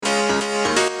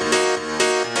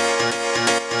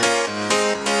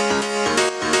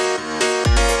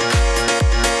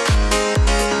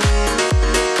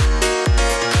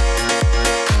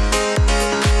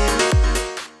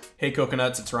Hey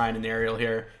Coconuts, it's Ryan and Ariel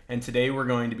here, and today we're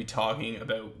going to be talking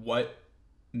about what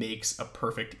makes a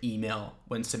perfect email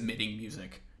when submitting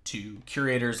music to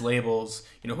curators, labels,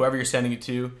 whoever you're sending it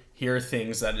to. Here are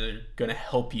things that are going to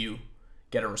help you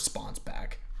get a response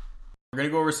back. We're going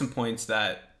to go over some points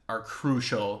that are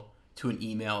crucial to an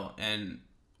email and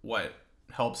what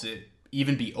helps it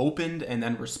even be opened and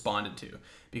then responded to.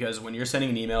 Because when you're sending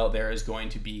an email, there is going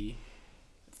to be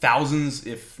thousands,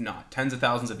 if not tens of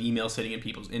thousands of emails sitting in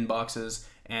people's inboxes,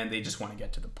 and they just want to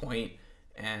get to the point.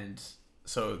 And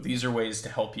so these are ways to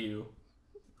help you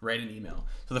write an email.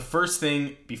 So the first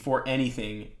thing before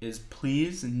anything is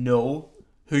please know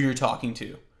who you're talking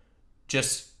to.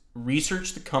 Just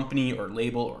research the company or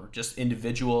label or just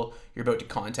individual you're about to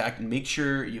contact and make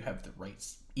sure you have the right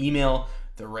email,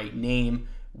 the right name,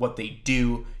 what they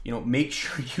do. Make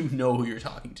sure you know who you're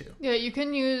talking to. Yeah, you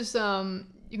can use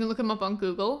you can look them up on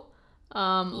Google,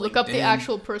 look up the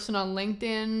actual person on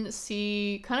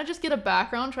LinkedIn, kind of just get a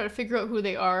background, try to figure out who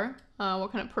they are,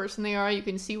 what kind of person they are. You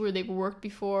can see where they've worked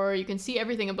before. You can see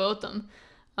everything about them.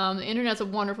 The internet's a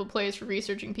wonderful place for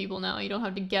researching people now. You don't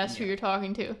have to guess who you're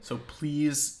talking to. So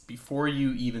please, before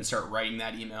you even start writing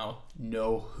that email,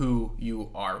 know who you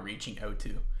are reaching out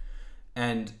to.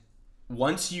 And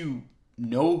once you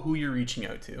know who you're reaching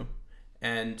out to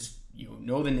and you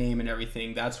know the name and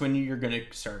everything, that's when you're going to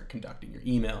start conducting your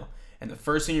email. And the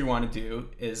first thing you want to do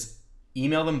is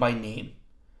email them by name.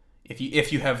 If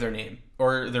you have their name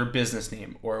or their business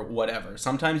name or whatever.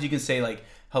 Sometimes you can say like,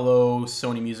 hello,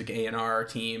 Sony Music A&R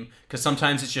team, because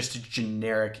sometimes it's just a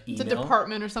generic email. It's a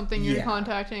department or something you're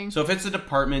contacting. So if it's a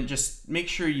department, just make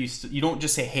sure you don't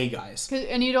just say, hey guys.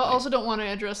 And you also don't want to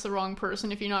address the wrong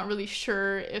person if you're not really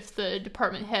sure if the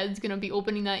department head's going to be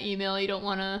opening that email. You don't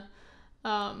want to...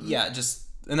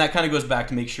 and that kind of goes back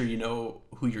to make sure you know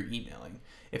who you're emailing.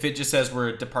 If it just says we're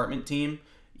a department team,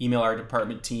 email our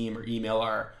department team or email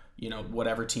our,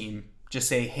 whatever team. Just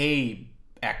say, hey,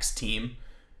 X team.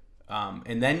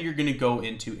 And then you're going to go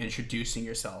into introducing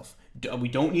yourself. We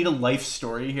don't need a life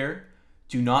story here.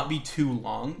 Do not be too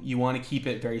long. You want to keep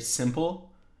it very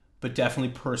simple, but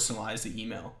definitely personalize the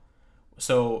email.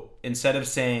 So instead of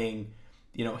saying,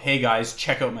 hey guys,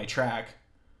 check out my track,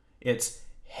 it's,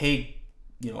 hey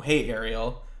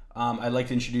Ariel, I'd like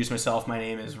to introduce myself. My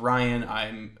name is Ryan.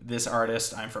 I'm this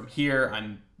artist. I'm from here.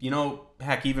 I'm,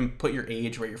 heck, even put your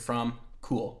age, where you're from.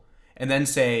 Cool. And then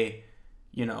say,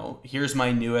 here's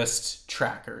my newest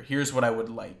tracker. Here's what I would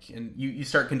like. And you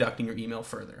start conducting your email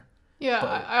further. Yeah,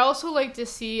 I also like to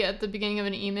see at the beginning of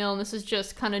an email, and this is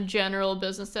just kind of general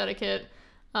business etiquette,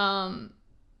 tell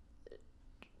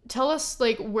us,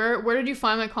 like, where did you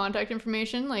find my contact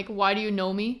information? Like, why do you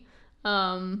know me?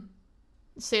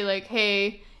 Say, like,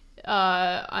 hey,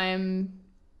 I'm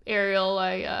Ariel.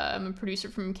 I'm a producer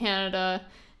from Canada,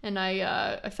 and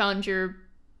I found your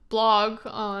blog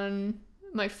on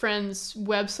my friend's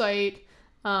website.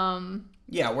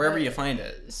 Wherever you find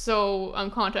it. So I'm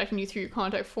contacting you through your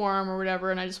contact form or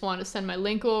whatever, and I just want to send my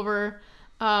link over.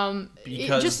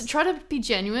 Just try to be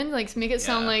genuine, like make it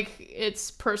sound like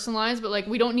it's personalized, but like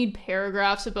we don't need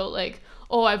paragraphs about like,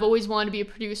 oh, I've always wanted to be a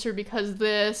producer because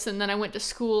this, and then I went to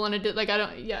school and I did, like, I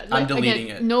don't, I'm deleting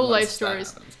it. No life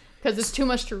stories. Because it's too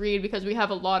much to read, because we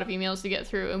have a lot of emails to get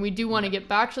through, and we do want to get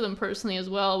back to them personally as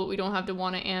well, but we don't have to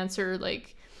want to answer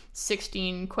like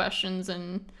 16 questions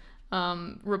and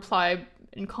reply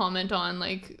and comment on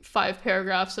like 5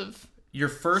 paragraphs of your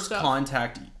first stuff.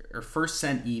 Contact or first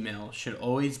sent email should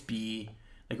always be,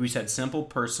 like we said, simple,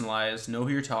 personalized, know who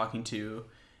you're talking to,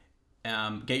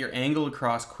 get your angle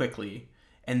across quickly,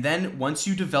 and then once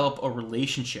you develop a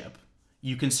relationship,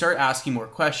 you can start asking more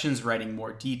questions, writing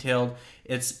more detailed.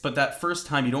 But that first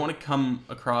time, you don't want to come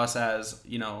across as,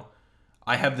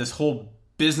 I have this whole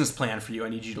business plan for you. I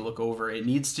need you to look over. It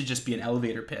needs to just be an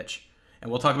elevator pitch. And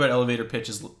we'll talk about elevator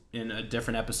pitches in a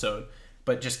different episode.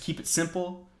 But just keep it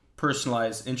simple,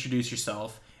 personalized, introduce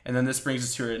yourself. And then this brings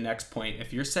us to our next point.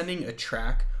 If you're sending a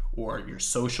track or your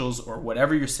socials or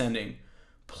whatever you're sending,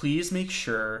 please make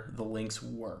sure the links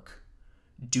work.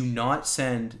 Do not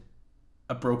send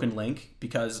a broken link,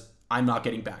 because I'm not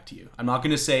getting back to you. I'm not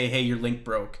going to say, hey, your link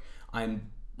broke, I'm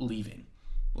leaving.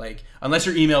 Like, unless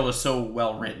your email was so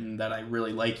well written that I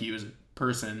really like you as a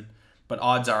person, but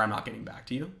odds are I'm not getting back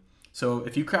to you. So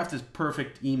if you craft this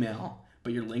perfect email,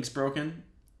 but your link's broken,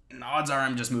 odds are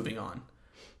I'm just moving on.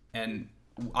 And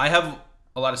I have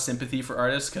a lot of sympathy for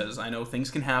artists, because I know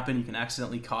things can happen. You can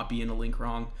accidentally copy in a link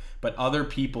wrong, but other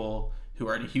people who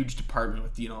are in a huge department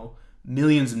with,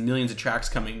 millions and millions of tracks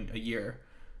coming a year,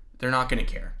 they're not going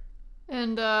to care.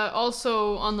 And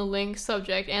also on the link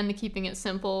subject and the keeping it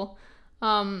simple,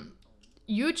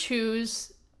 you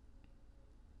choose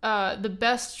the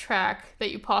best track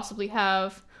that you possibly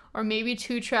have, or maybe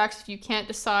 2 tracks if you can't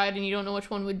decide and you don't know which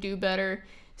one would do better.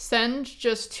 Send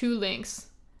just 2 links.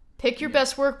 Pick your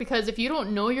best work, because if you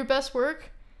don't know your best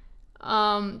work,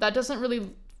 that doesn't really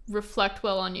reflect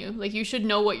well on you. Like, you should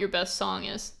know what your best song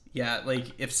is. Yeah, like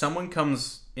if someone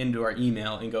comes into our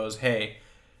email and goes, "Hey,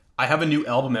 I have a new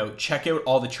album out. Check out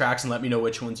all the tracks and let me know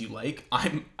which ones you like."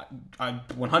 I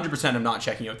 100% am not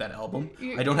checking out that album.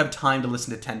 I don't have time to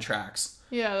listen to 10 tracks.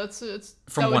 Yeah,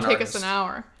 From that would one take artist. us an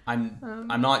hour.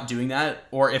 I'm not doing that.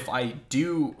 Or if I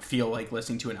do feel like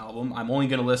listening to an album, I'm only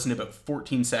going to listen to about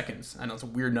 14 seconds. I know it's a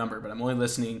weird number, but I'm only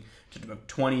listening to about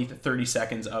 20 to 30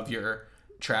 seconds of your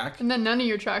track. And then none of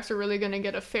your tracks are really going to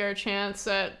get a fair chance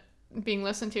at being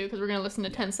listened to, because we're going to listen to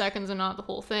 10 seconds and not the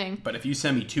whole thing. But if you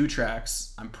send me 2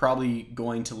 tracks, I'm probably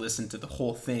going to listen to the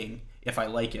whole thing if I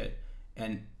like it.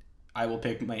 And I will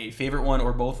pick my favorite one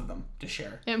or both of them to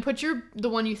share. And put the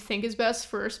one you think is best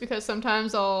first, because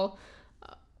sometimes I'll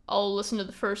listen to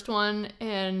the first one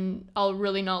and I'll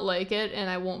really not like it, and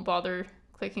I won't bother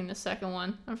clicking the second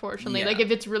one, unfortunately. Yeah. Like,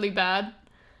 if it's really bad,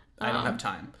 I don't have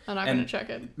time. I'm not going to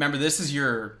check it. Remember, this is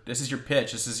your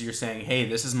pitch. This is your saying, "Hey,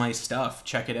 this is my stuff.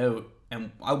 Check it out."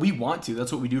 And we want to.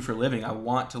 That's what we do for a living. I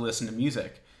want to listen to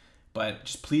music. But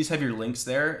just please have your links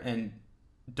there, and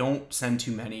don't send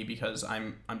too many, because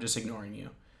I'm just ignoring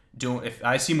you. If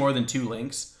I see more than 2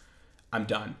 links, I'm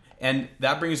done. And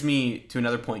that brings me to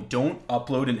another point. Don't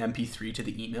upload an MP3 to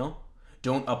the email.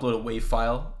 Don't upload a WAV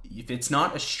file. If it's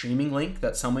not a streaming link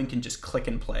that someone can just click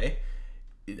and play,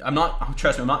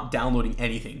 trust me, I'm not downloading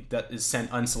anything that is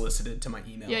sent unsolicited to my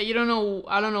email. Yeah, I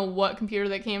don't know what computer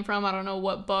that came from. I don't know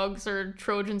what bugs or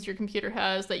Trojans your computer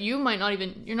has that you might not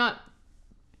even,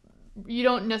 you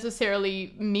don't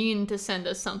necessarily mean to send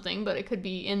us something, but it could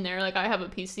be in there. Like, I have a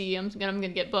PC, I'm going to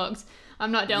get bugs.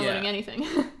 I'm not downloading anything.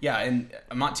 Yeah, and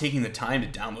I'm not taking the time to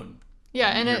download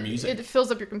and music. It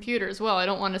fills up your computer as well. I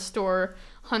don't want to store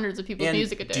hundreds of people's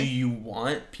music a day. Do you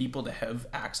want people to have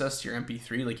access to your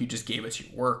MP3? Like, you just gave us your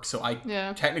work. So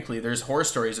technically, there's horror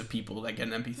stories of people that get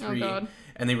an MP3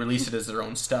 and they release it as their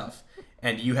own stuff.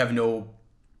 And you have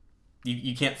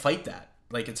you can't fight that.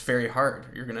 Like, it's very hard.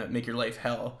 You're going to make your life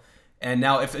hell. And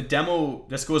now if a demo,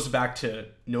 this goes back to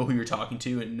know who you're talking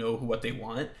to and know what they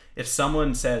want. If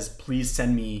someone says, "Please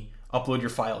upload your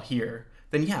file here,"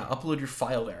 then upload your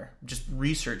file there. Just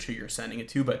research who you're sending it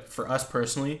to. But for us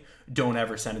personally, don't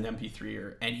ever send an MP3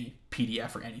 or any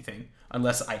PDF or anything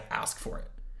unless I ask for it.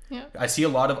 Yeah. I see a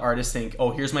lot of artists think, "Oh,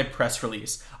 here's my press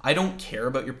release." I don't care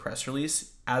about your press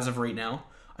release as of right now.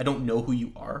 I don't know who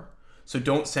you are. So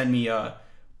don't send me a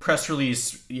press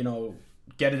release,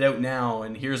 get it out now,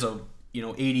 and here's a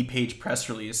 80-page press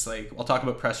release. Like, I'll talk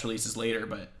about press releases later,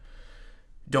 but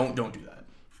don't do that.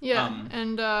 Yeah,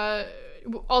 and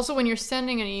also when you're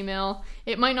sending an email,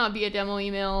 it might not be a demo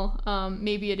email.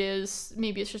 Maybe it is.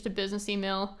 Maybe it's just a business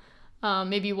email.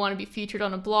 Maybe you want to be featured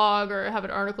on a blog or have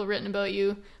an article written about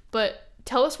you. But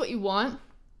tell us what you want.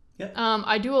 Yeah.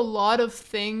 I do a lot of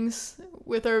things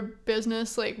with our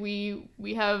business. Like, we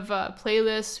have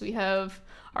playlists. We have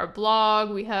our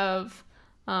blog. We have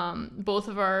we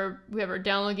have our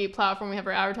Downloadgate platform. We have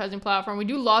our advertising platform. We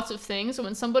do lots of things. So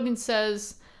when somebody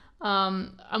says,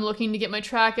 "I'm looking to get my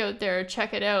track out there,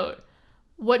 check it out,"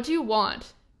 what do you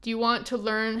want? Do you want to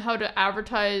learn how to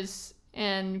advertise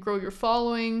and grow your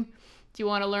following? Do you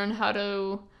want to learn how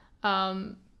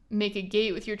to make a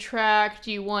gate with your track?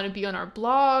 Do you want to be on our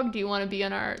blog? Do you want to be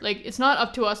on our, it's not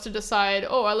up to us to decide,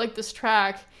 "Oh, I like this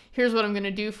track, here's what I'm going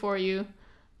to do for you."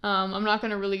 I'm not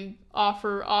going to really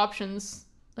offer options.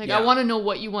 I want to know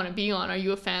what you want to be on. Are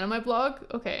you a fan of my blog?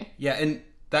 Okay. Yeah, and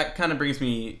that kind of brings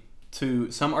me to,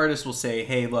 some artists will say,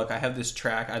 "Hey, look, I have this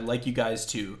track. I'd like you guys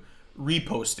to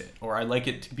repost it, or I'd like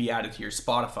it to be added to your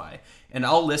Spotify." And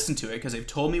I'll listen to it because they've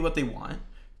told me what they want.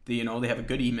 They have a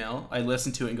good email. I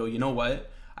listen to it and go, "You know what?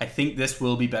 I think this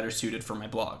will be better suited for my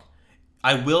blog."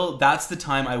 That's the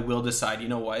time I will decide, "You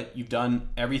know what? You've done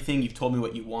everything. You've told me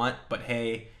what you want, but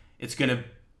hey, it's going to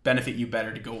benefit you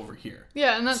better to go over here."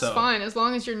 Yeah, and that's fine, as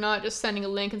long as you're not just sending a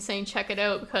link and saying check it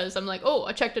out because I'm like, "Oh,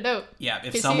 I checked it out." Yeah,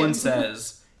 if someone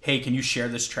says, "Hey, can you share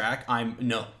this track?"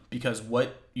 No, because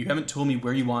you haven't told me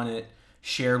where you want it,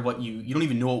 share what you don't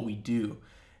even know what we do.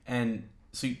 And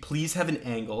so please have an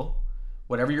angle.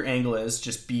 Whatever your angle is,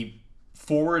 just be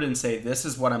forward and say, "This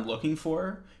is what I'm looking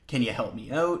for. Can you help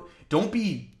me out?" Don't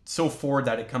be so forward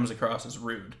that it comes across as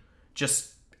rude.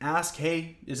 Just ask,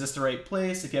 "Hey, is this the right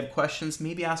place?" If you have questions,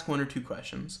 maybe ask 1 or 2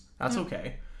 questions. That's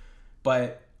okay.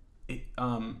 But, you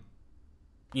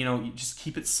just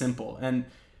keep it simple. And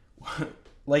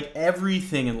like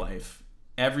everything in life,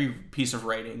 every piece of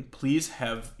writing, please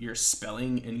have your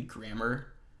spelling and grammar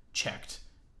checked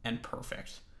and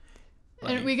perfect.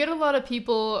 And we get a lot of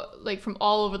people like from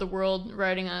all over the world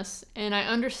writing us, and I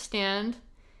understand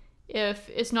if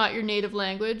it's not your native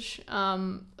language. A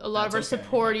lot of our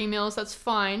support emails, that's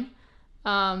fine.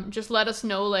 Just let us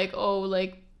know, like, oh,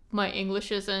 like my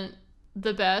English isn't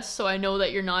the best, so I know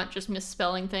that you're not just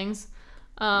misspelling things.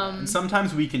 And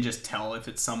sometimes we can just tell if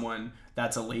it's someone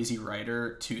that's a lazy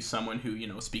writer to someone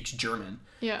who, speaks German.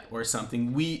 Yeah. Or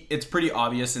something. It's pretty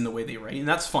obvious in the way they write, and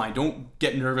that's fine. Don't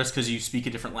get nervous because you speak a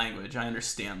different language. I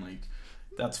understand, like,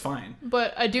 that's fine.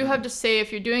 But I do have to say,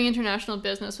 if you're doing international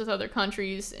business with other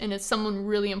countries and it's someone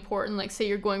really important, like say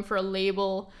you're going for a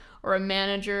label or a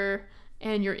manager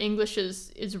and your English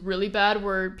is really bad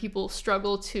where people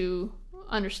struggle to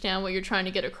understand what you're trying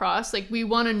to get across, like we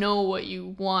want to know what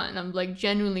you want, and I'm like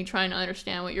genuinely trying to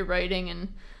understand what you're writing,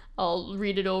 and I'll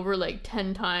read it over like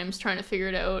 10 times trying to figure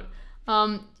it out.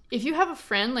 If you have a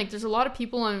friend, like there's a lot of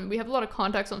people we have a lot of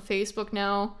contacts on Facebook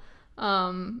now.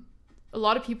 A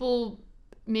lot of people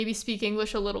maybe speak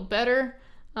English a little better.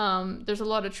 There's a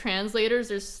lot of translators.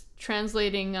 There's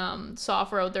translating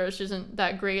software out there which isn't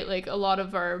that great. Like a lot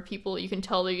of our people, you can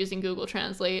tell they're using Google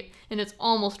Translate and it's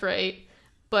almost right,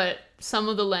 but some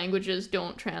of the languages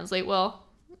don't translate well.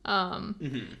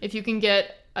 If you can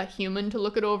get a human to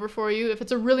look it over for you, if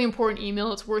it's a really important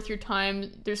email, it's worth your time.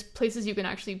 There's places you can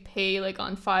actually pay, like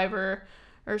on Fiverr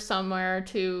or somewhere,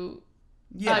 to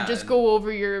just go over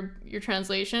your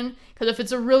translation, because if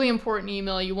it's a really important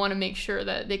email, you want to make sure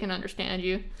that they can understand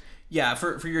you. Yeah,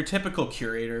 for your typical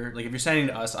curator, like if you're sending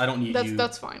to us, I don't need you.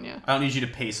 That's fine, yeah. I don't need you to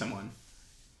pay someone.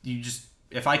 You just,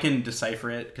 if I can decipher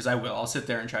it, because I'll sit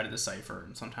there and try to decipher,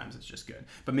 and sometimes it's just good.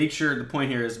 But make sure, the point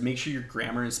here is make sure your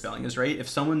grammar and spelling is right. If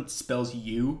someone spells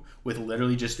you with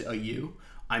literally just a U,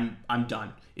 I'm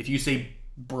done. If you say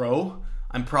bro,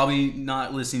 I'm probably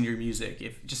not listening to your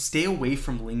music. Just stay away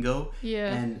from lingo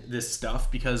and this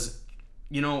stuff, because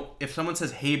if someone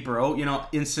says hey bro,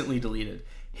 instantly delete it.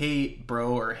 Hey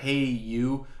bro, or hey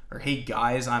you, or hey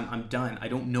guys, I'm done. I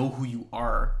don't know who you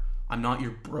are. I'm not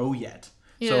your bro yet.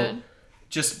 Yeah. So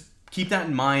just keep that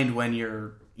in mind when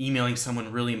you're emailing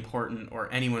someone really important, or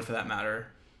anyone for that matter.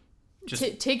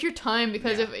 Just take your time,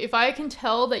 because if I can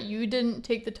tell that you didn't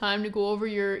take the time to go over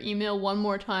your email one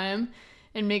more time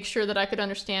and make sure that I could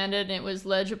understand it and it was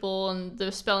legible and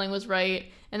the spelling was right,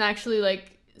 and actually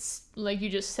like you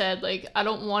just said, like I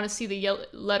don't want to see the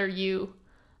letter U.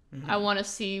 I want to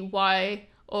see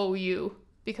YOU,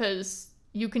 because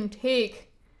you can take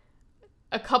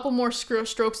a couple more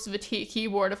strokes of a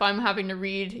keyboard if I'm having to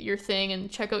read your thing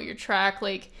and check out your track.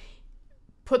 Like,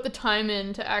 put the time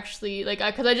in to actually, like,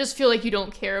 because I just feel like you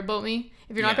don't care about me.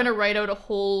 If you're not going to write out a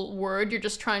whole word, you're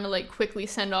just trying to like quickly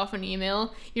send off an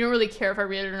email. You don't really care if I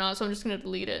read it or not, so I'm just going to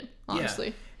delete it, honestly.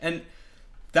 Yeah. And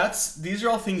these are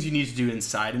all things you need to do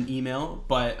inside an email,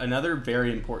 but another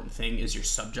very important thing is your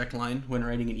subject line when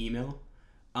writing an email.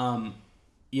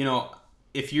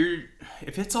 If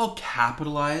it's all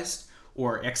capitalized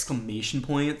or exclamation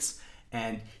points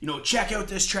and, check out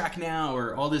this track now,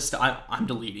 or all this stuff, I'm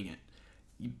deleting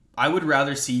it. I would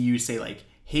rather see you say like,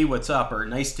 hey, what's up? Or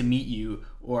nice to meet you.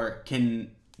 Or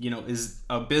is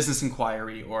a business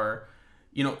inquiry, or,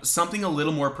 something a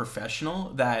little more professional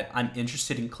that I'm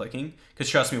interested in clicking. Because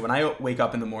trust me, when I wake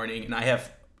up in the morning and I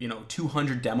have,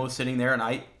 200 demos sitting there,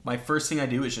 and my first thing I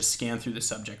do is just scan through the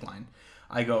subject line.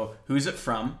 I go, who's it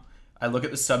from? I look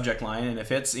at the subject line, and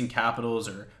if it's in capitals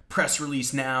or press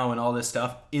release now and all this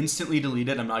stuff, instantly delete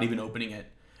it. I'm not even opening it.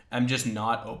 I'm just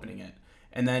not opening it.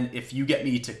 And then if you get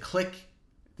me to click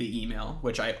the email,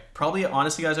 which I probably,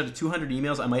 honestly guys, out of 200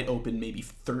 emails, I might open maybe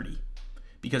 30,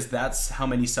 because that's how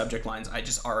many subject lines I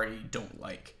just already don't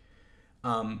like.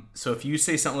 So if you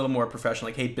say something a little more professional,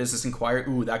 like, hey, business inquiry,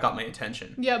 ooh, that got my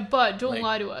attention. Yeah, but don't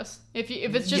lie to us. If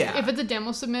it's a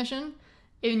demo submission,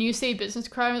 and you say business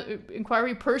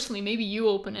inquiry, personally, maybe you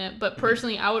open it, but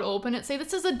personally, I would open it, say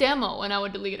this is a demo, and I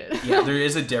would delete it. Yeah, there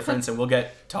is a difference, and we'll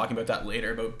get talking about that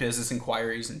later, about business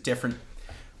inquiries and different,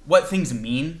 what things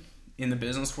mean in the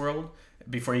business world,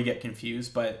 before you get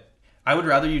confused. But I would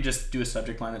rather you just do a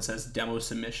subject line that says demo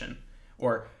submission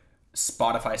or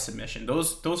Spotify submission.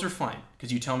 Those are fine,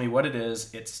 because you tell me what it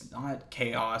is. It's not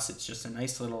chaos. It's just a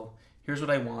nice little, here's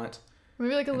what I want.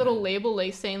 Maybe like a little label,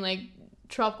 like saying like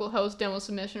Tropical House demo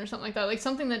submission or something like that. Like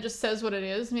something that just says what it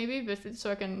is, maybe,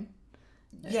 so I can...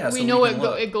 Yeah, we know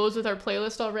it goes with our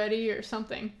playlist already, or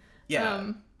something.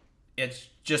 Yeah. It's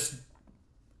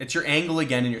your angle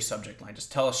again in your subject line.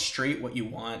 Just tell us straight what you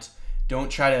want. Don't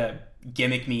try to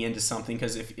gimmick me into something,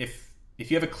 because if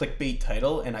you have a clickbait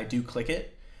title and I do click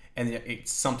it and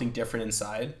it's something different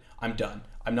inside, I'm done.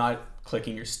 I'm not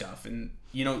clicking your stuff. And,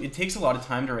 it takes a lot of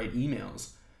time to write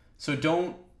emails. So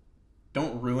don't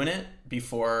ruin it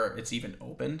before it's even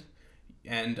opened.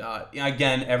 And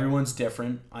again, everyone's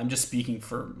different. I'm just speaking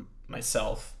for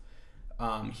myself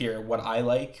here, what I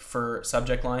like for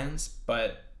subject lines.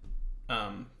 But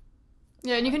yeah,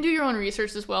 and you can do your own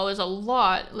research as well. There's a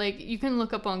lot. Like, you can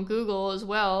look up on Google as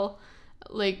well,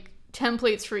 like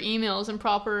templates for emails and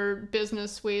proper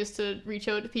business ways to reach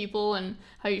out to people and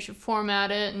how you should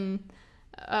format it. And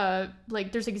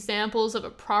like, there's examples of a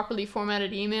properly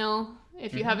formatted email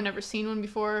if you haven't ever seen one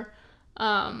before.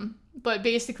 But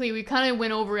basically, we kind of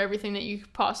went over everything that you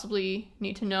possibly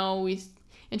need to know. We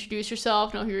introduce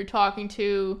yourself, know who you're talking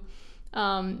to,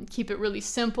 keep it really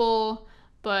simple,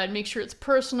 but make sure it's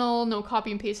personal, no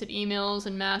copy and pasted emails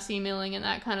and mass emailing and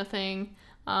that kind of thing.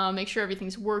 Make sure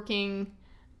everything's working.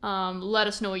 Let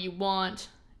us know what you want,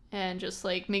 and just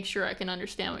like make sure I can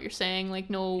understand what you're saying. Like,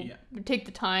 take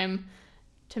the time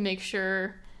to make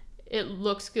sure it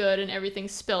looks good and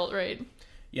everything's spelt right.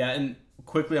 Yeah, and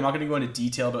quickly, I'm not going to go into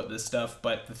detail about this stuff,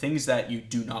 but the things that you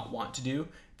do not want to do,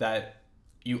 that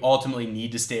you ultimately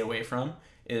need to stay away from,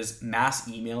 is mass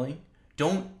emailing.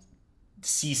 Don't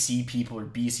CC people or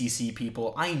BCC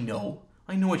people. I know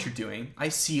what you're doing. I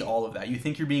see all of that. You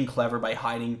think you're being clever by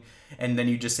hiding, and then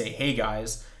you just say, hey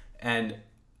guys, and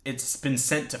it's been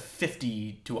sent to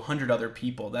 50 to 100 other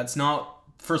people. That's not,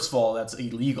 first of all, that's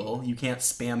illegal. You can't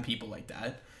spam people like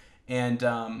that. And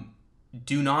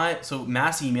so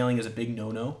mass emailing is a big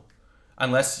no-no,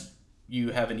 unless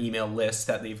you have an email list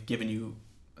that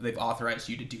they've authorized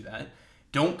you to do that.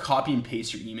 Don't copy and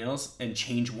paste your emails and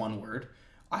change one word.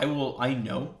 I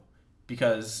know,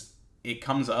 because it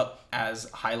comes up as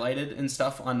highlighted and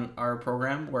stuff on our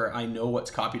program where I know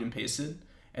what's copied and pasted,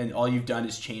 and all you've done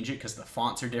is change it because the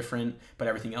fonts are different, but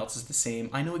everything else is the same.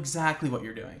 I know exactly what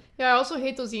you're doing. Yeah, I also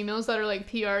hate those emails that are like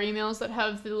PR emails that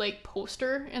have the like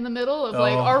poster in the middle of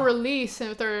like our release and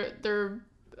with their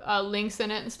links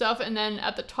in it and stuff, and then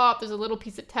at the top there's a little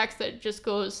piece of text that just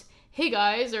goes, hey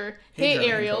guys, or hey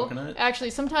Ariel. Actually,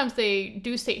 sometimes they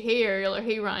do say hey Ariel or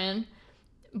hey Ryan,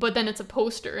 but then it's a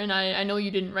poster, and I know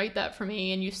you didn't write that for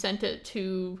me, and you sent it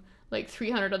to like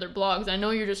 300 other blogs. I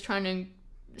know you're just trying to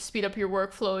speed up your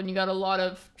workflow, and you got a lot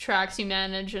of tracks you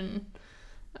manage, and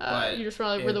you just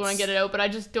really want to get it out, but I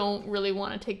just don't really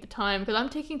want to take the time, because I'm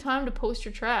taking time to post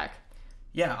your track.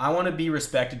 Yeah, I want to be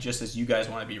respected just as you guys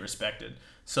want to be respected.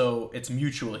 So it's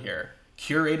mutual here.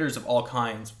 Curators of all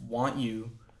kinds want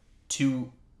you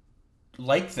to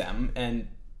like them and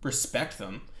respect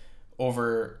them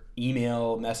over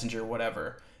email, messenger,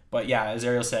 whatever. But yeah, as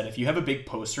Ariel said, if you have a big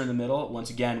poster in the middle, once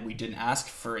again, we didn't ask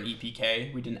for an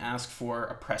EPK. We didn't ask for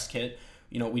a press kit.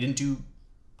 We didn't do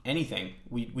anything.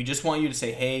 We just want you to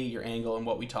say, hey, your angle and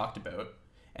what we talked about.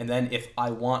 And then if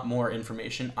I want more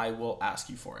information, I will ask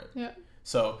you for it. Yeah.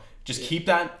 So just keep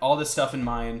all this stuff in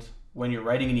mind when you're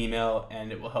writing an email,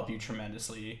 and it will help you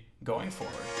tremendously going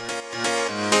forward.